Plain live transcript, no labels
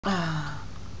Now,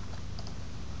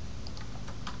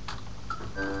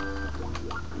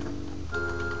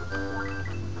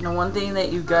 one thing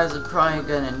that you guys are probably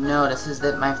gonna notice is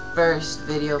that my first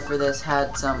video for this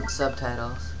had some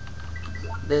subtitles.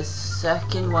 This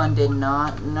second one did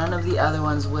not. None of the other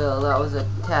ones will. That was a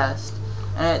test.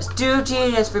 And it's too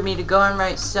tedious for me to go and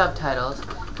write subtitles,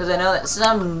 because I know that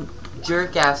some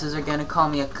jerkasses are gonna call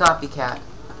me a copycat.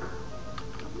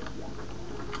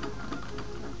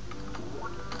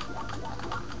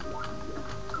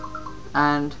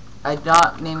 And I'm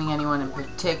not naming anyone in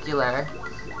particular,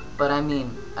 but I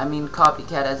mean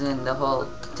copycat as in the whole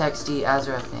Texty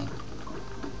Azra thing.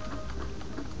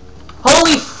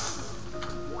 Holy f—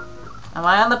 Am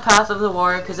I on the path of the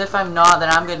warrior? Because if I'm not, then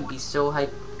I'm gonna be so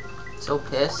hyped, so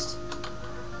pissed.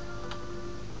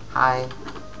 Hi.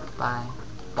 Bye.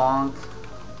 Bonk.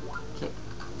 Okay.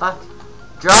 Fuck.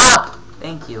 Drop!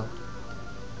 Thank you.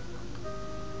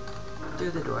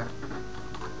 Through the door.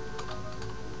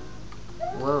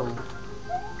 Whoa.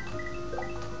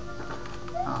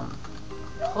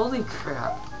 Holy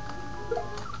crap.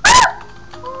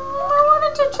 I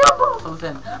wanted to jump off of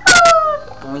him.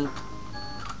 Boink.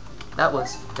 That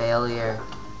was failure.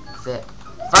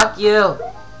 Fuck you!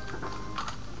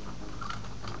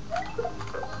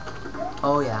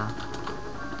 Oh yeah.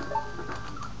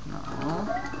 No.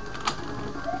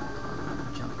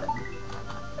 Jump button.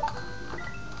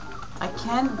 I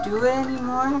can't do it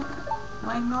anymore?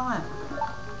 Why not?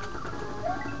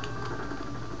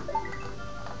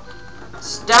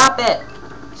 Stop it!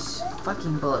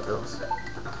 Fucking bullet bills.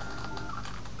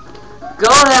 Go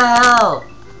to hell!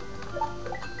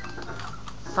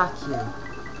 Fuck you.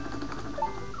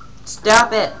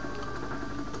 Stop it!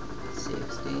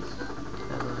 Save space.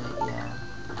 Yeah.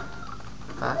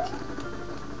 Fuck.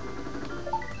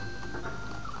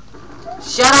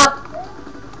 Shut up!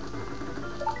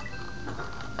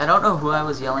 I don't know who I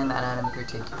was yelling that at in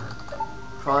particular.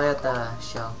 Probably at the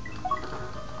show.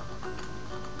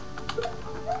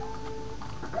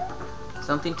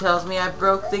 Something tells me I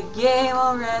broke the game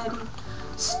already.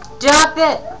 Stop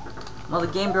it! Well, the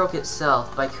game broke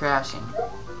itself by crashing.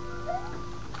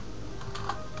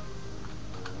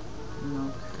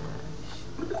 No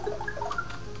crash.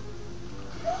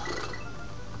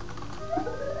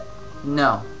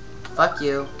 No. Fuck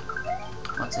you.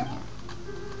 What's in here?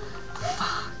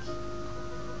 Fuck.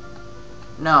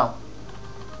 No.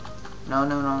 No,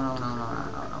 no, no, no, no, no, no,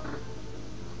 no, no.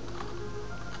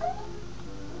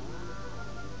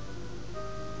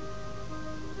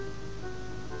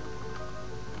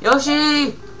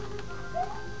 Yoshi!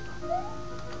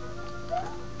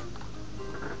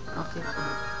 Okay.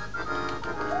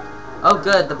 Oh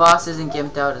good, the boss isn't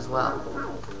gimped out as well.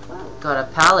 Got a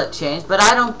palette change, but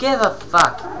I don't give a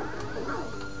fuck.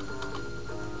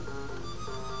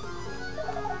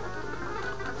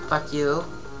 Fuck you.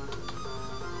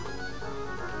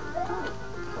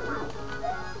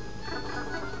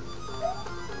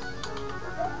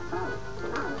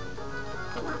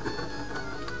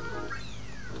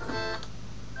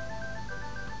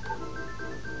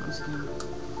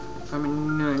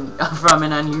 From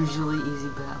an unusually easy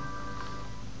battle.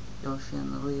 Yoshi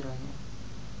in the lead right here.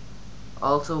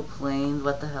 Also planes,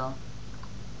 what the hell?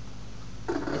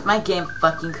 If my game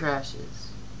fucking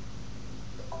crashes.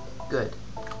 Good.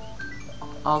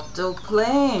 Alto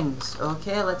planes!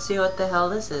 Okay, let's see what the hell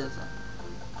this is.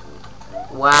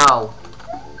 Wow.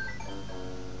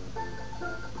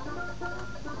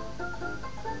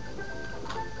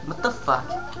 What the fuck?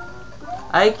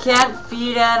 I can't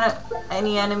feed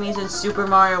any enemies in Super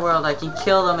Mario World. I can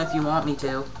kill them if you want me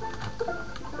to.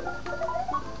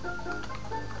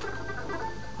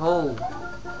 Oh.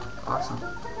 Awesome.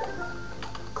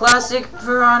 Classic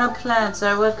piranha plants.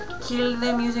 I would kill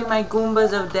them using my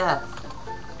Goombas of death.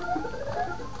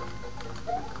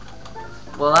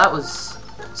 Well, that was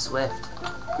swift.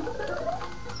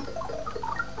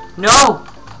 No!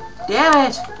 Damn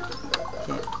it!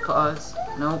 Okay, pause.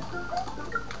 Nope.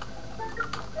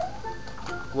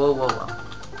 Whoa, whoa, whoa.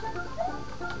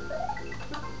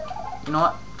 You know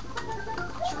what?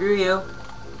 Screw you.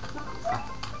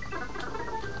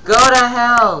 Go to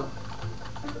hell!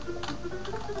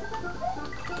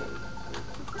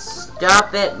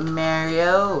 Stop it,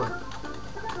 Mario.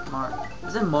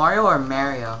 Is it Mario or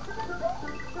Mario?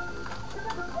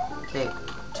 Okay,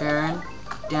 turn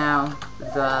down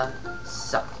the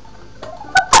suck.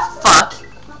 What the fuck?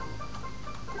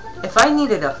 If I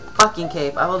needed a fucking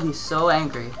cape, I will be so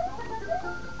angry.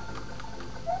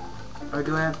 Or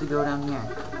do I have to go down here?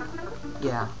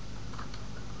 Yeah.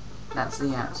 That's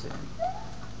the answer.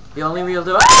 The only real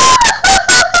door—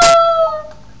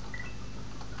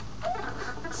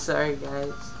 Sorry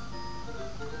guys.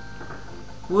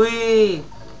 Wee!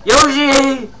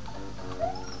 Yoshi!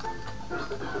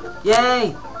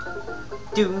 Yay!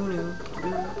 Do do do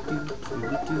do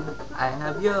do do. I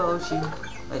have Yoshi.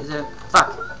 Wait, is there?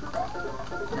 Fuck!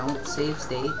 No, save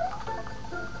state.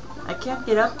 I can't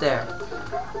get up there.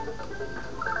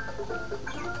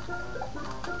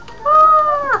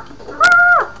 Ah!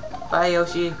 Ah! Bye,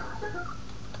 Yoshi.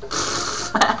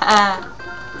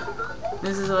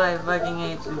 This is why I fucking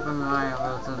hate Super Mario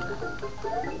World sometimes.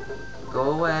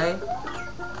 Go away.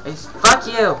 Fuck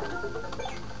you!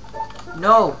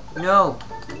 No, no.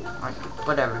 Right,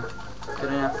 whatever.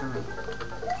 Good enough for me.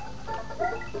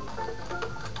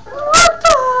 What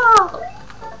the hell?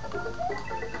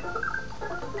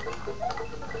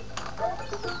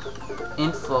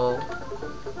 Info.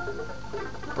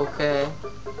 Okay.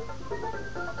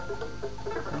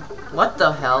 What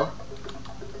the hell?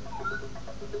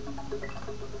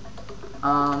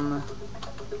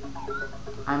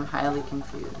 I'm highly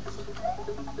confused.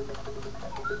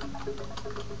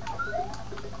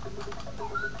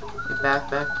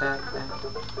 Back.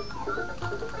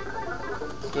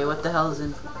 Okay, what the hell is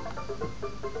in?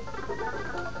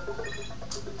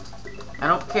 I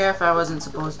don't care if I wasn't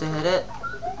supposed to hit it.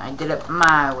 I did it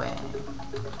my way.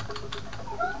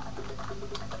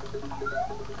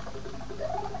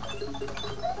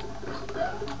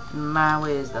 My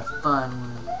way is the fun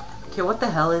way. Okay, what the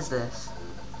hell is this?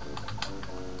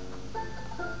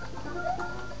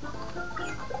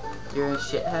 You're a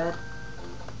shithead?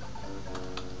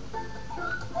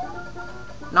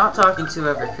 Not talking to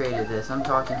whoever created this, I'm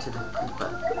talking to the Koopa.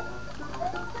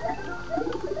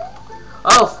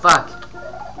 Oh, fuck!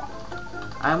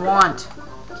 I want...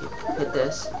 Okay, hit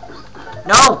this.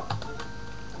 No!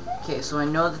 Okay, so I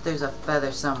know that there's a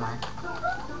feather somewhere.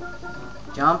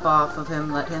 Jump off of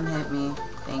him, let him hit me.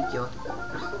 Thank you.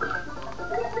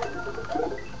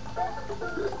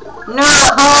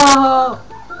 No!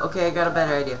 Okay, I got a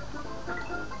better idea.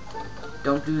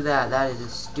 Don't do that. That is a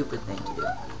stupid thing to do.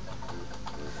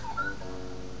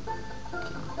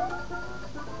 Okay.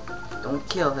 Don't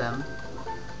kill him.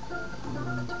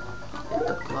 And hit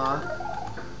the block.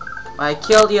 I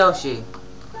killed Yoshi.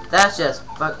 That's just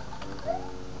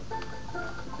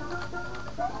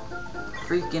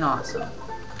freaking awesome.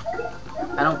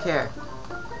 I don't care.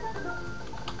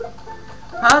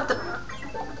 How the...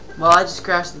 Well, I just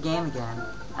crashed the game again.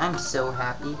 I'm so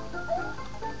happy.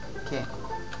 Okay.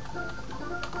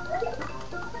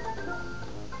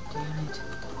 Damn it.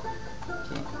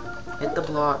 Okay. Hit the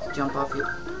block. Jump off you.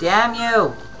 Damn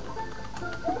you!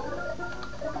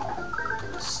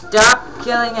 Stop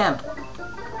killing him!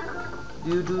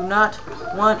 You do not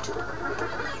want...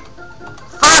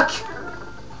 Fuck!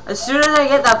 As soon as I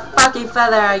get the fucking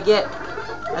feather,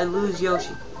 I lose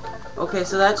Yoshi. Okay,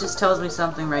 so that just tells me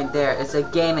something right there. It's a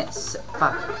game,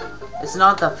 fuck. It's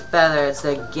not the feather, it's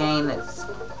the game that's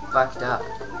fucked up.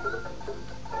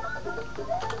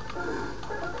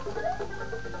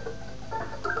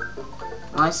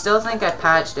 Well, I still think I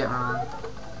patched it wrong.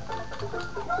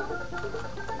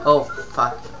 Oh,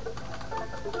 fuck.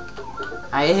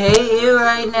 I hate you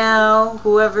right now,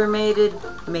 whoever made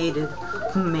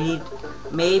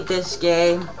this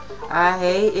game. I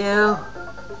hate you.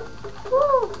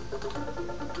 Woo.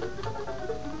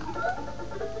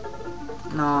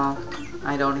 No,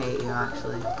 I don't hate you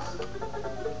actually.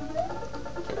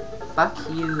 Okay, fuck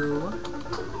you.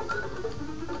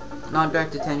 Not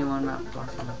directed to anyone not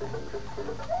watching the thing.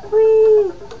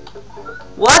 Whee!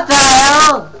 What the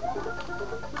hell?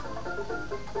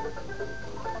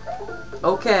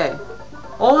 Okay.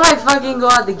 Oh my fucking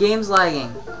god, the game's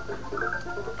lagging.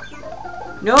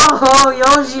 No,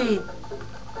 Yoshi!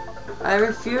 I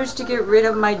refuse to get rid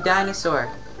of my dinosaur.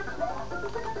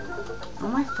 Oh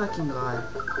my fucking god.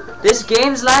 This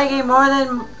game's lagging more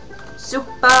than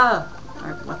Super.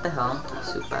 Or what the hell?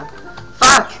 Super.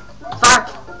 Fuck! Fuck!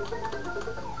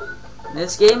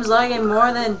 This game's lagging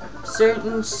more than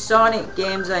certain Sonic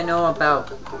games I know about.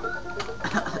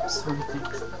 Sonic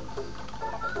things.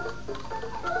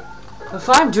 If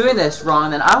I'm doing this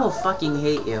wrong, then I will fucking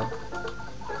hate you.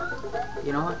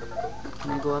 You know what?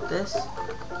 Can I go up this?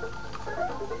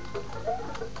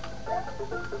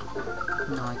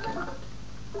 No, I cannot.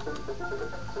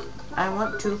 I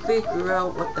want to figure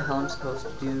out what the hell I'm supposed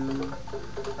to do.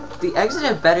 The exit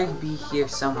had better be here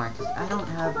somewhere, because I don't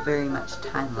have very much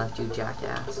time left, you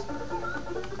jackass.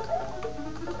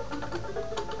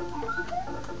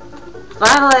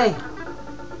 Finally!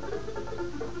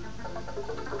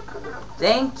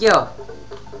 Thank you!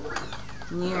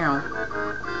 Yeah.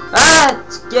 Ah!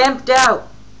 It's gamped out!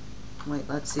 Wait,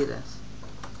 let's see this.